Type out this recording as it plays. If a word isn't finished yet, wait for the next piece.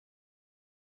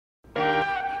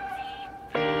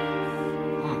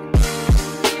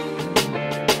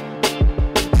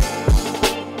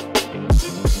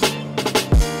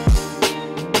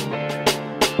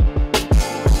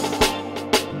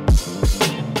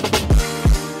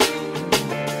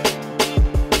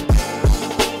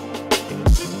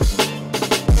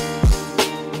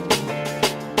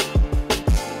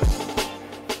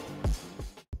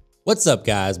What's up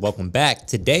guys, welcome back.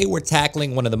 Today we're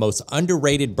tackling one of the most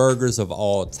underrated burgers of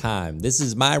all time. This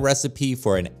is my recipe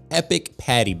for an epic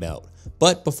patty melt.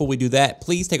 But before we do that,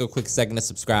 please take a quick second to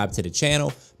subscribe to the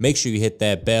channel. Make sure you hit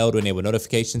that bell to enable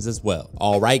notifications as well.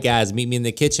 All right guys, meet me in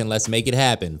the kitchen. Let's make it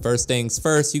happen. First things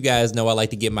first, you guys know I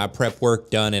like to get my prep work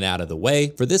done and out of the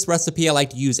way. For this recipe, I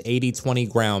like to use 80-20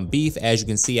 ground beef. As you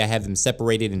can see, I have them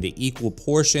separated into equal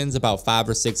portions, about 5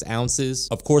 or 6 ounces.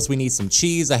 Of course, we need some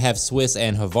cheese. I have Swiss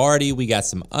and Havarti. We got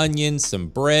some onions, some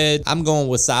bread. I'm going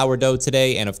with sourdough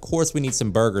today. And of course, we need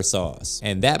some burger sauce.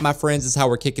 And that, my friends, is how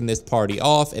we're kicking this party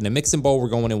off. In a mixing bowl, we're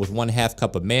going in with 1/2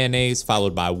 cup of mayonnaise,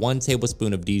 followed by 1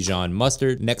 tablespoon of Dijon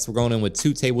mustard. Next, we're going in with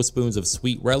 2 tablespoons of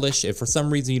sweet relish. If for some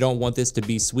reason you don't want this to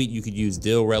be sweet, you could use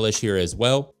dill relish here as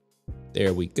well.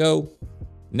 There we go.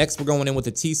 Next, we're going in with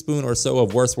a teaspoon or so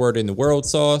of worst word in the world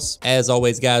sauce. As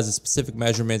always, guys, the specific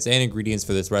measurements and ingredients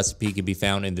for this recipe can be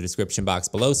found in the description box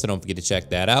below, so don't forget to check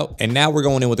that out. And now we're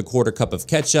going in with a 1/4 cup of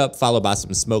ketchup, followed by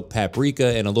some smoked paprika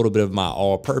and a little bit of my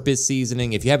all-purpose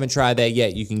seasoning. If you haven't tried that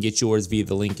yet, you can get yours via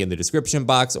the link in the description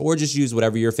box, or just use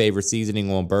whatever your favorite seasoning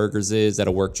on burgers is.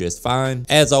 That'll work just fine.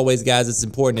 As always, guys, it's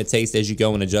important to taste as you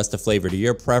go and adjust the flavor to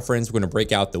your preference. We're gonna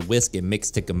break out the whisk and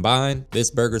mix to combine. This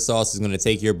burger sauce is gonna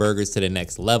take your burgers to the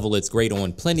next level. It's great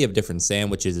on plenty of different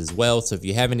sandwiches as well, so if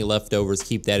you have any leftovers,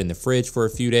 keep that in the fridge for a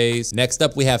few days. Next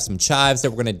up, we have some chives that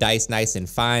we're gonna dice nice and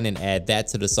fine and add that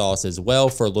to the sauce as well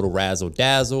for a little razzle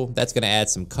dazzle. That's gonna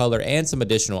add some color and some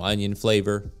additional onion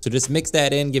flavor. So just mix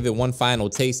that in, give it one final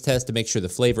taste test to make sure the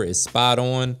flavor is spot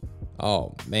on.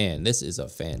 Oh man, this is a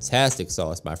fantastic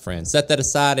sauce, my friend. Set that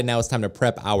aside, and now it's time to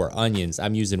prep our onions.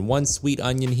 I'm using 1 sweet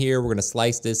onion here. We're gonna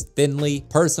slice this thinly.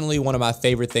 Personally, one of my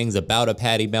favorite things about a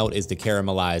patty melt is the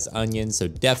caramelized onion, so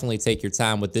definitely take your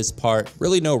time with this part.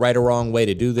 Really no right or wrong way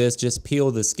to do this. Just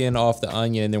peel the skin off the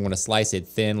onion, and then we're gonna slice it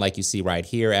thin like you see right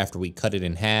here after we cut it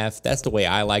in half. That's the way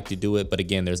I like to do it, but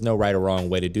again, there's no right or wrong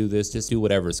way to do this. Just do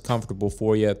whatever is comfortable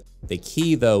for you. The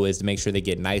key though is to make sure they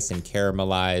get nice and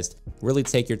caramelized. Really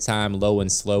take your time, low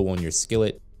and slow on your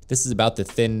skillet. This is about the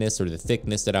thinness or the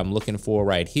thickness that I'm looking for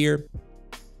right here.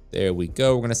 There we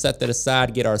go. We're gonna set that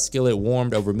aside, get our skillet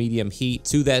warmed over medium heat.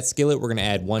 To that skillet, we're gonna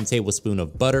add 1 tablespoon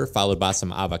of butter, followed by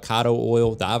some avocado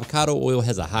oil. The avocado oil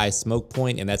has a high smoke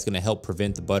point, and that's gonna help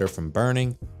prevent the butter from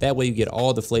burning. That way you get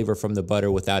all the flavor from the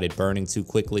butter without it burning too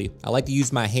quickly. I like to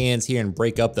use my hands here and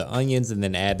break up the onions and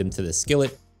then add them to the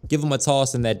skillet. Give them a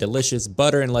toss in that delicious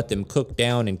butter and let them cook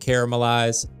down and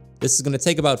caramelize. This is gonna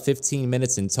take about 15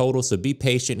 minutes in total, so be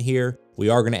patient here. We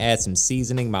are gonna add some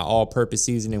seasoning. My all-purpose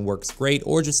seasoning works great,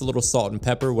 or just a little salt and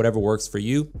pepper, whatever works for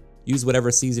you. Use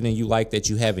whatever seasoning you like that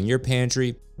you have in your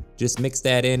pantry. Just mix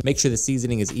that in. Make sure the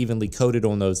seasoning is evenly coated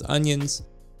on those onions.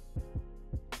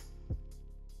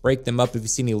 Break them up. If you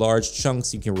see any large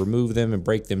chunks, you can remove them and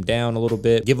break them down a little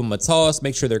bit. Give them a toss.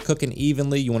 Make sure they're cooking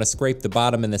evenly. You want to scrape the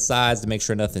bottom and the sides to make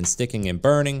sure nothing's sticking and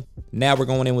burning. Now we're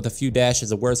going in with a few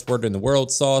dashes of worst word in the world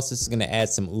sauce. This is going to add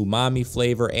some umami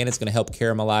flavor, and it's going to help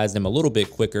caramelize them a little bit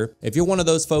quicker. If you're one of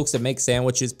those folks that make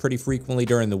sandwiches pretty frequently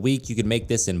during the week, you can make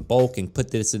this in bulk and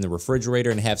put this in the refrigerator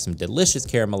and have some delicious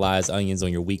caramelized onions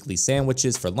on your weekly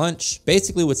sandwiches for lunch.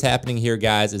 Basically what's happening here,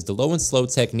 guys, is the low and slow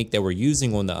technique that we're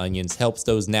using on the onions helps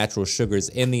those natural sugars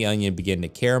in the onion begin to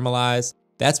caramelize.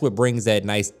 That's what brings that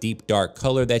nice deep dark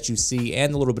color that you see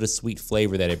and a little bit of sweet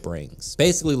flavor that it brings.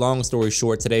 Basically, long story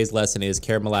short, today's lesson is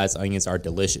caramelized onions are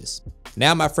delicious.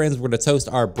 Now, my friends, we're gonna toast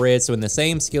our bread. So in the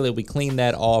same skillet, we clean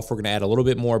that off. We're gonna add a little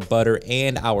bit more butter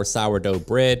and our sourdough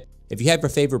bread. If you have your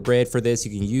favorite bread for this,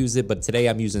 you can use it, but today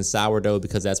I'm using sourdough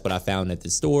because that's what I found at the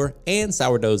store, and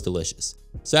sourdough is delicious.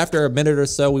 So after a minute or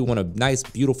so, we want a nice,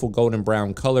 beautiful golden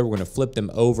brown color. We're gonna flip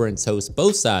them over and toast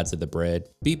both sides of the bread.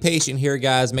 Be patient here,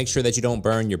 guys. Make sure that you don't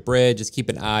burn your bread. Just keep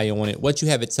an eye on it. Once you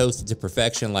have it toasted to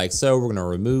perfection like so, we're gonna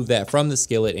remove that from the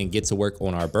skillet and get to work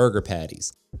on our burger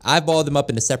patties. I balled them up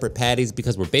into separate patties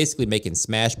because we're basically making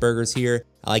smash burgers here.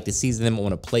 I like to season them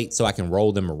on a plate so I can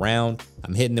roll them around.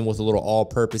 I'm hitting them with a little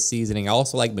all-purpose seasoning. I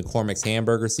also like McCormick's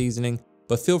hamburger seasoning,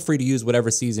 but feel free to use whatever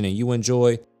seasoning you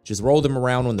enjoy. Just roll them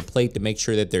around on the plate to make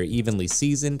sure that they're evenly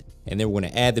seasoned, and then we're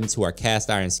gonna add them to our cast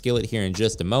iron skillet here in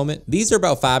just a moment. These are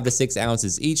about 5 to 6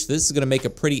 ounces each. This is gonna make a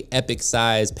pretty epic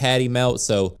size patty melt,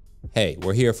 so hey,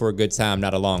 we're here for a good time,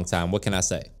 not a long time. What can I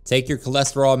say? Take your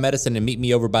cholesterol medicine and meet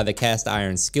me over by the cast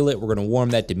iron skillet. We're gonna warm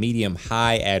that to medium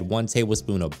high, add 1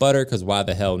 tablespoon of butter, because why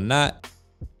the hell not?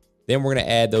 Then we're gonna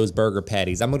add those burger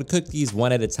patties. I'm gonna cook these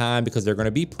one at a time because they're gonna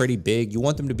be pretty big. You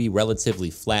want them to be relatively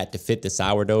flat to fit the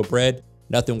sourdough bread.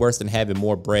 Nothing worse than having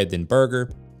more bread than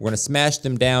burger. We're gonna smash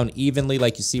them down evenly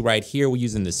like you see right here. We're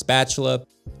using the spatula,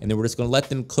 and then we're just gonna let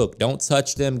them cook. Don't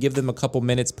touch them. Give them a couple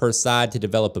minutes per side to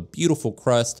develop a beautiful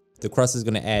crust. The crust is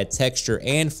gonna add texture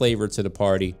and flavor to the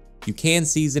party. You can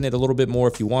season it a little bit more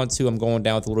if you want to. I'm going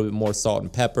down with a little bit more salt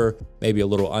and pepper, maybe a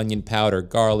little onion powder,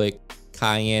 garlic,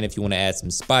 cayenne if you wanna add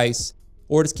some spice,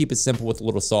 or just keep it simple with a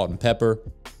little salt and pepper.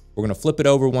 We're gonna flip it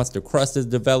over once the crust is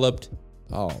developed.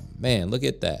 Oh man, look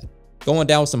at that. Going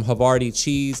down with some Havarti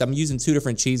cheese. I'm using 2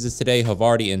 different cheeses today,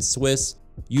 Havarti and Swiss.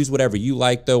 Use whatever you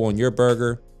like though on your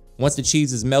burger. Once the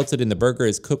cheese is melted and the burger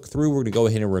is cooked through, we're gonna go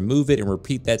ahead and remove it and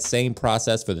repeat that same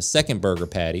process for the second burger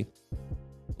patty.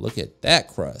 Look at that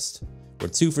crust. We're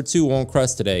 2 for 2 on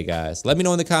crust today, guys. Let me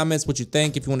know in the comments what you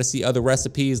think. If you wanna see other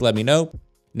recipes, let me know.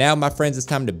 Now, my friends, it's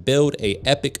time to build a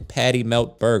epic patty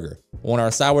melt burger. On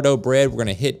our sourdough bread, we're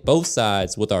gonna hit both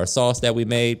sides with our sauce that we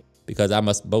made, because I'm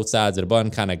a both sides of the bun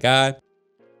kind of guy.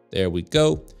 There we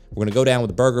go. We're gonna go down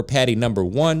with burger patty number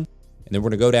 1, and then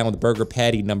we're gonna go down with burger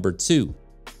patty number 2.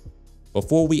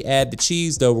 Before we add the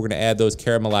cheese though, we're gonna add those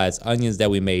caramelized onions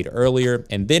that we made earlier,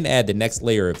 and then add the next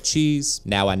layer of cheese.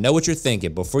 Now I know what you're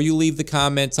thinking. Before you leave the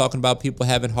comment talking about people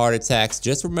having heart attacks,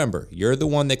 just remember, you're the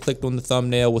one that clicked on the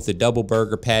thumbnail with the double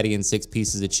burger patty and 6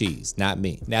 pieces of cheese, not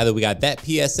me. Now that we got that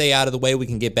PSA out of the way, we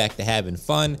can get back to having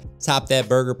fun. Top that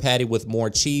burger patty with more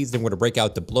cheese, then we're gonna break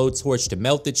out the blowtorch to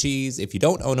melt the cheese. If you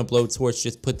don't own a blowtorch,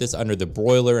 just put this under the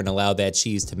broiler and allow that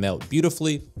cheese to melt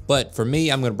beautifully. But for me,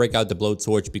 I'm gonna break out the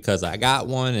blowtorch because I got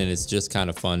one and it's just kind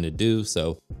of fun to do.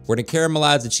 So we're gonna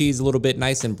caramelize the cheese a little bit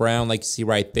nice and brown like you see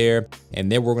right there.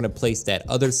 And then we're gonna place that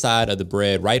other side of the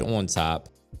bread right on top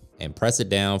and press it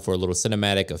down for a little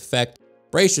cinematic effect.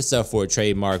 Brace yourself for a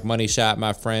trademark money shot,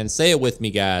 my friends. Say it with me,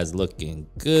 guys. Looking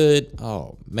good.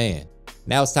 Oh man.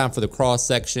 Now it's time for the cross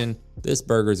section. This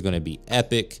burger is gonna be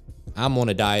epic. I'm on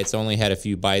a diet, so I only had a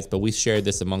few bites, but we shared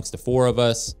this amongst the 4 of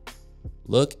us.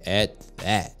 Look at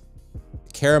that.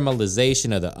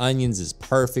 Caramelization of the onions is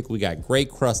perfect. We got great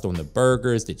crust on the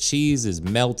burgers. The cheese is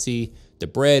melty. The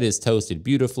bread is toasted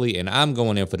beautifully, and I'm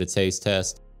going in for the taste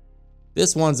test.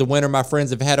 This one's a winner, my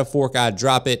friends. If I had a fork, I'd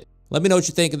drop it. Let me know what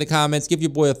you think in the comments. Give your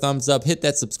boy a thumbs up, hit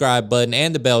that subscribe button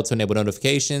and the bell to enable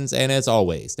notifications. And as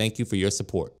always, thank you for your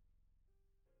support.